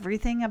you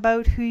everything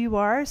about who you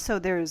are. So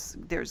there's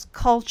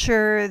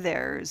culture,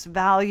 there's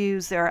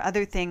values, there are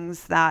other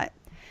things that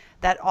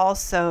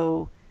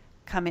also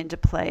come into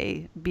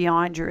play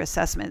beyond your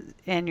assessment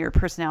and your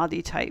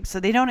personality type.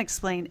 So they don't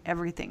explain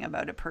everything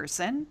about a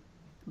person,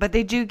 but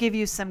they do give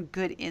you some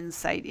good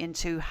insight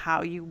into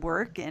how you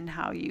work and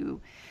how you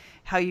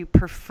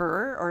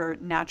prefer or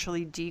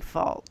naturally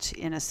default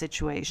in a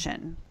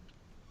situation.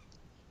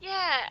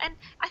 Yeah, and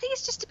I think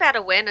it's just about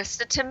awareness.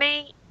 So to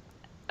me,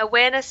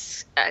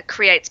 awareness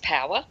creates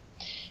power.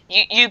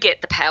 You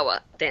get the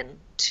power then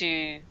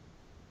to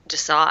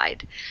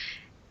decide.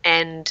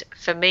 And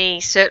for me,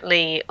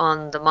 certainly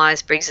on the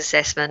Myers-Briggs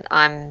assessment,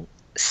 I'm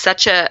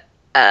such a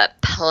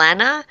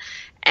planner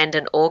and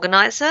an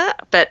organizer,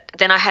 but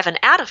then I have an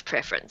out of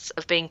preference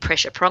of being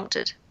pressure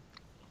prompted.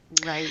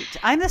 Right.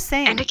 I'm the And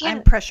same. I'm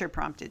again, pressure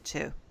prompted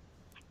too.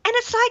 and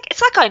it's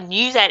like I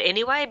knew that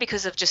anyway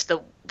because of just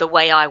the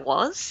way I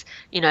was,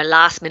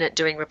 last minute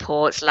doing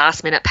reports,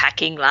 last minute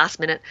packing, last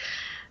minute.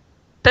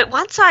 But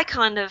once I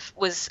kind of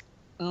was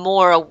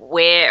more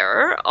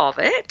aware of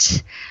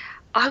it,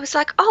 I was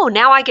like, oh,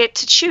 now I get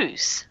to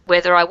choose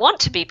whether I want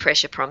to be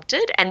pressure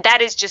prompted, and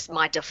that is just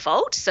my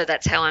default, so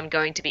that's how I'm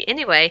going to be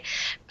anyway.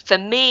 For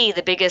me,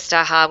 the biggest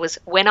aha was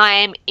when I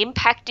am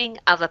impacting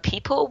other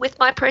people with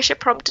my pressure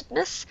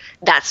promptedness,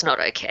 that's not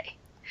okay.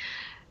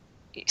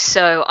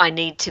 So I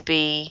need to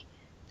be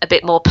a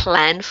bit more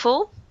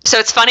planful. So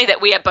it's funny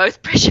that we are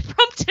both pressure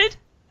prompted.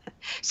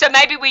 So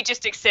maybe we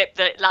just accept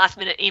the last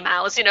minute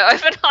emails,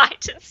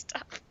 overnight and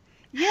stuff.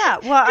 Yeah,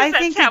 well, Because I that's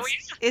think how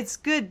it's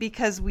good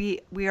because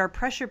we are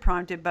pressure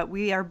prompted, but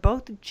we are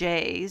both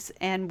J's,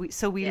 and we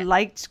yeah,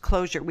 liked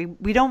closure.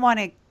 We don't want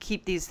to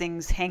keep these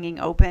things hanging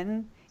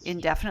open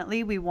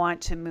indefinitely. We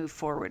want to move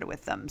forward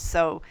with them.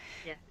 So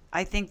yeah,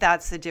 I think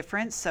that's the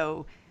difference.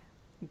 So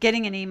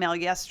getting an email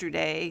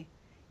yesterday,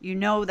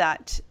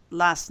 that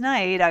last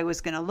night I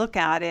was going to look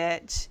at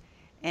it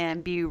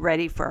and be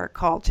ready for our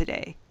call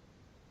today.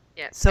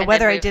 yeah. So And then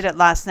whether I move. did it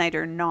last night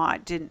or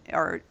not, didn't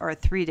or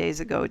 3 days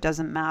ago, it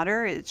doesn't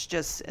matter. It's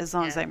just as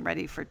long as Yeah, I'm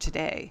ready for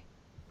today.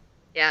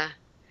 yeah.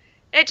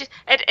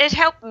 It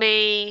helped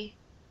me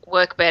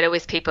work better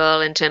with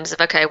people in terms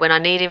of, okay, when I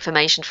need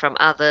information from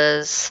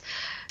others,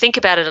 think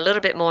about it a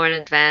little bit more in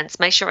advance,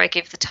 make sure I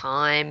give the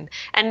time.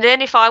 And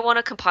then if I want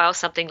to compile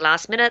something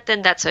last minute,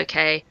 then that's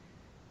okay.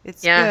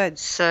 It's Yeah. good.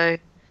 So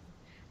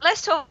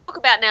let's talk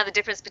about now the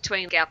difference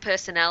between our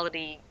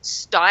personality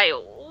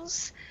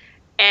styles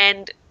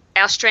and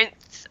our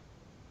strengths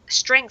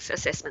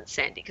assessments,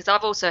 Sandy, because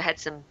I've also had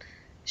some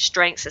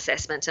strengths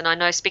assessments, and I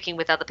know speaking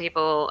with other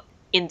people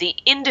in the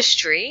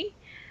industry,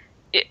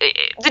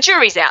 the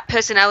jury's out.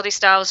 Personality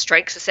styles,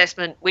 strengths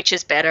assessment, which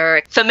is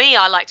better? For me,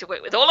 I like to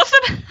work with all of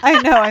them.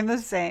 I know, I'm the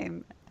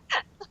same.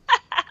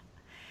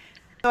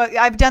 So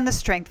I've done the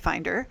Strength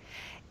Finder,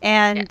 Yeah.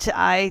 And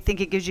I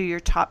think it gives you your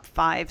top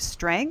 5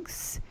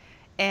 strengths.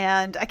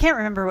 And I can't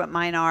remember what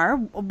mine are.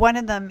 One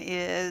of them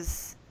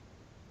is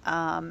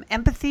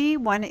empathy.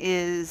 One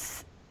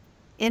is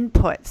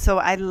input. So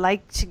I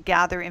like to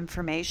gather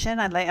information.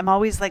 I'm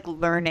always like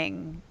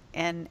learning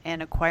and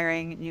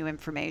acquiring new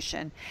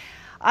information.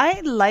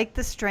 I like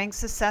the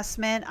strengths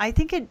assessment. I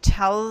think it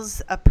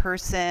tells a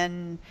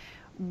person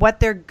what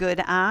they're good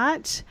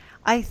at.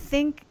 I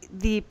think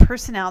the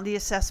personality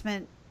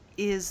assessment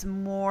is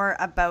more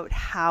about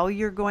how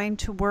you're going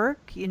to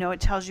work. You know, it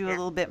tells you a Yeah.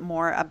 little bit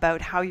more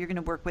about how you're going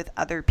to work with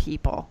other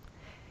people.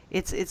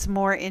 It's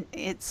more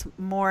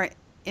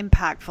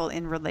impactful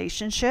in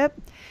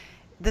relationship.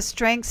 The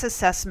strengths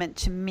assessment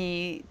to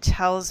me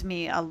tells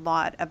me a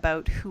lot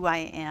about who I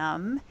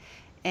am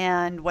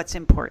and what's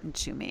important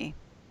to me.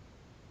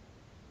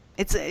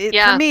 For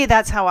Yeah. me,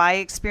 that's how I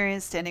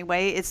experienced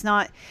anyway. It's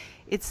not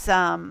it's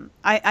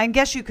I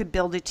guess you could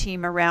build a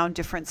team around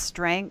different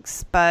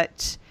strengths,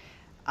 but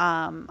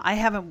I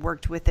haven't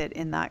worked with it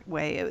in that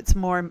way. It's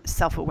more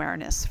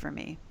self-awareness for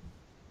me.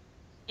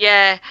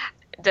 Yeah.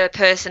 The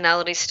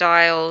personality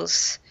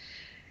styles.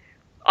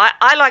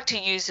 I like to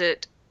use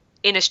it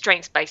in a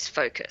strengths-based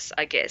focus,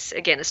 I guess.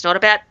 Again, it's not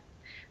about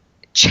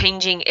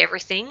changing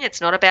everything. It's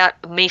not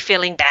about me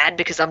feeling bad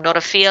because I'm not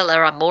a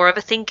feeler, I'm more of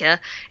a thinker.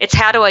 It's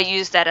how do I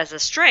use that as a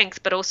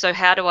strength, but also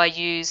how do I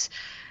use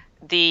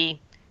the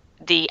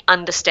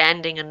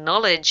understanding and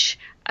knowledge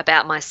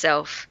about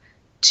myself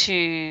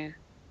to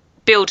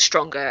build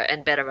stronger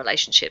and better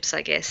relationships,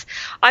 I guess.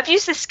 I've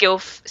used the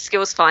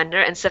skills finder,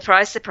 and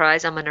surprise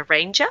surprise, I'm an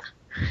arranger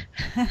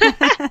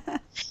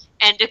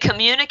and a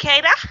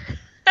communicator.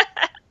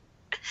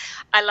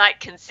 I like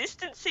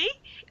consistency,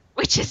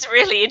 which is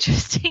really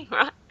interesting,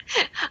 right?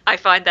 I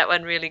find that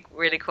one really,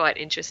 really quite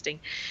interesting.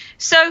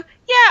 So,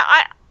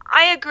 yeah,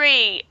 I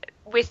agree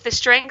with the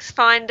Strengths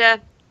Finder.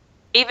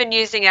 Even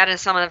using that in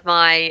some of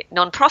my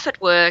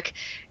nonprofit work,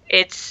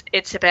 it's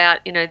about,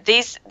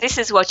 this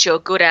is what you're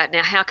good at.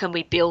 Now, how can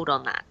we build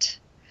on that?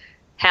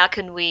 How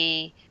can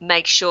we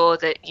make sure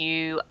that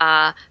you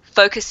are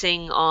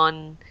focusing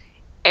on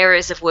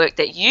areas of work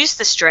that use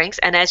the strengths,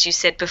 and as you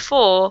said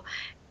before,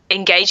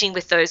 engaging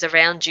with those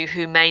around you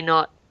who may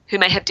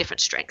have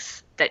different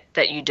strengths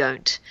that you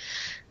don't.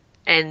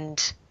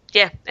 And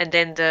yeah, and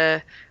then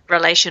the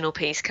relational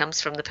piece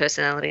comes from the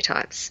personality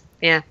types.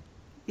 Yeah.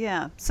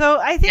 Yeah. So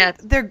I Yeah.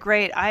 think they're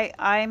great.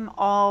 I'm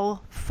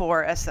all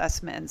for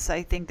assessments.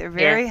 I think they're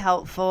Yeah. very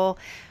helpful.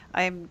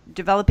 I'm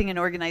developing an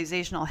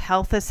organizational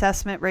health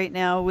assessment right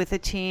now with a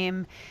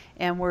team,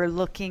 and we're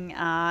looking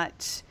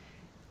at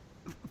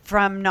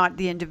from not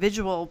the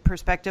individual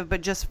perspective,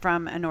 but just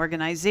from an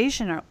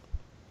organization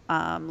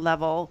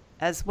level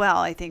as well.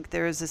 I think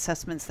there's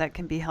assessments that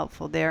can be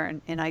helpful there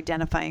in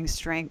identifying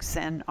strengths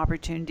and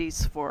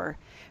opportunities for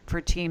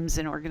teams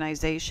and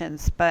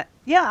organizations. But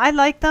yeah, I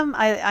like them.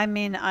 I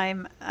mean,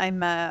 I'm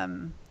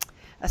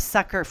a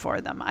sucker for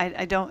them.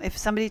 I don't. If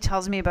somebody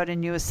tells me about a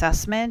new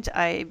assessment,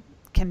 I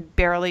can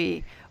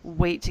barely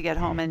wait to get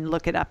home and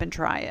look it up and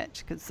try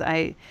it because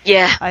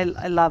Yeah. I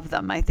love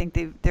them. I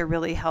think they're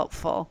really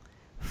helpful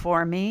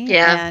for me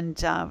Yeah.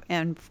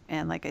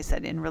 and like I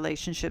said, in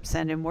relationships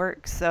and in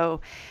work.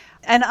 So,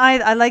 and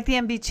I like the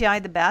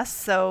MBTI the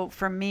best. So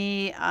for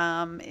me,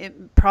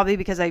 it probably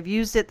because I've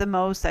used it the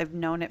most, I've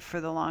known it for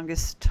the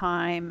longest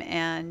time,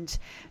 and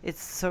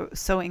it's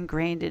so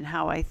ingrained in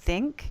how I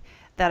think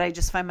that I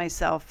just find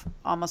myself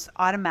almost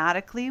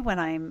automatically when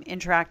I'm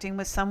interacting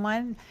with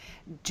someone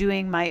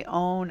doing my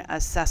own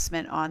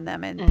assessment on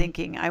them and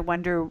thinking, I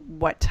wonder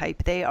what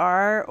type they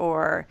are,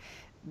 or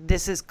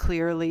this is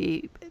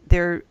clearly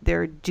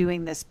they're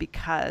doing this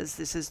because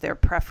this is their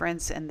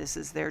preference and this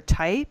is their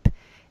type.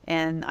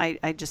 And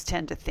I just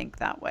tend to think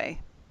that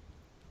way.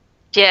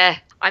 Yeah,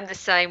 I'm the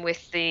same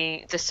with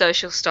the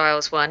social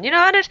styles one.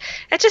 And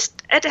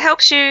it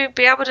helps you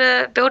be able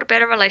to build a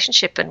better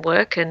relationship and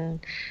work and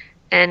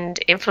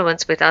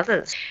influence with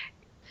others.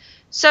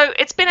 So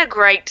it's been a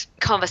great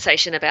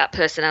conversation about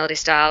personality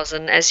styles,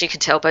 and as you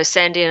can tell, both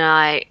Sandy and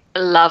I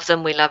love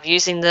them. We love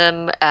using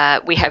them.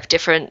 We have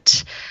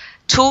different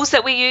tools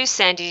that we use.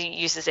 Sandy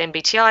uses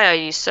MBTI, I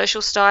use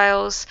social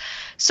styles.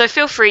 So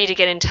feel free to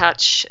get in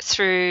touch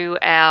through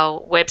our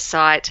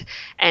website,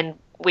 and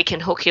we can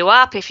hook you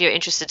up if you're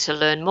interested to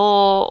learn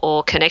more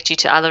or connect you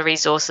to other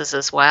resources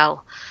as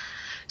well.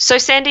 So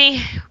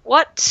Sandy,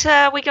 what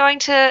are we going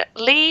to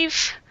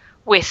leave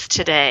with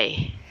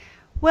today?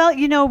 Well,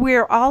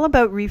 we're all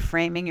about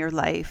reframing your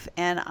life.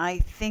 And I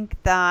think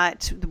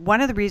that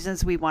one of the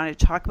reasons we wanted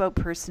to talk about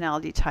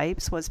personality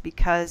types was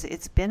because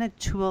it's been a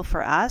tool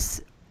for us,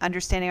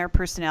 understanding our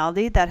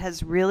personality, that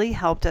has really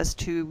helped us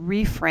to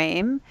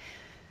reframe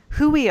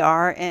who we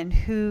are and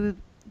who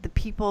the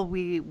people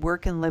we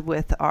work and live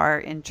with are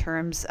in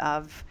terms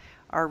of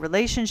our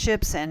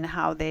relationships and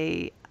how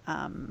they,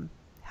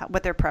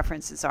 what their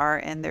preferences are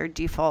and their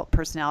default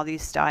personality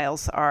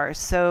styles are.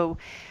 So,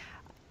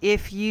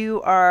 if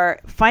you are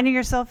finding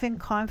yourself in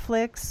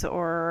conflicts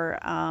or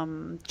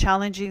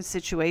challenging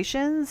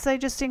situations, I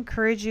just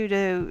encourage you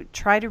to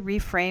try to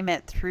reframe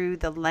it through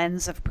the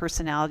lens of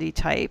personality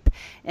type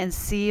and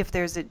see if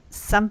there's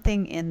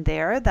something in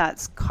there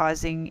that's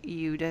causing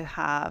you to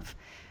have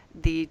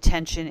the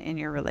tension in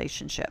your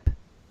relationship.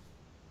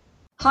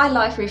 Hi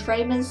Life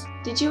Reframers,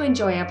 did you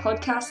enjoy our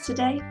podcast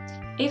today?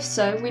 If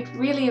so, we'd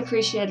really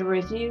appreciate a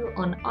review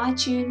on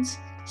iTunes,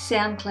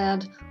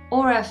 SoundCloud,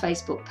 or our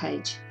Facebook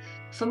page.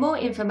 For more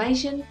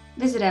information,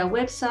 visit our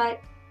website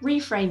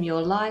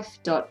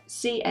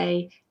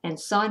reframeyourlife.ca and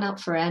sign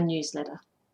up for our newsletter.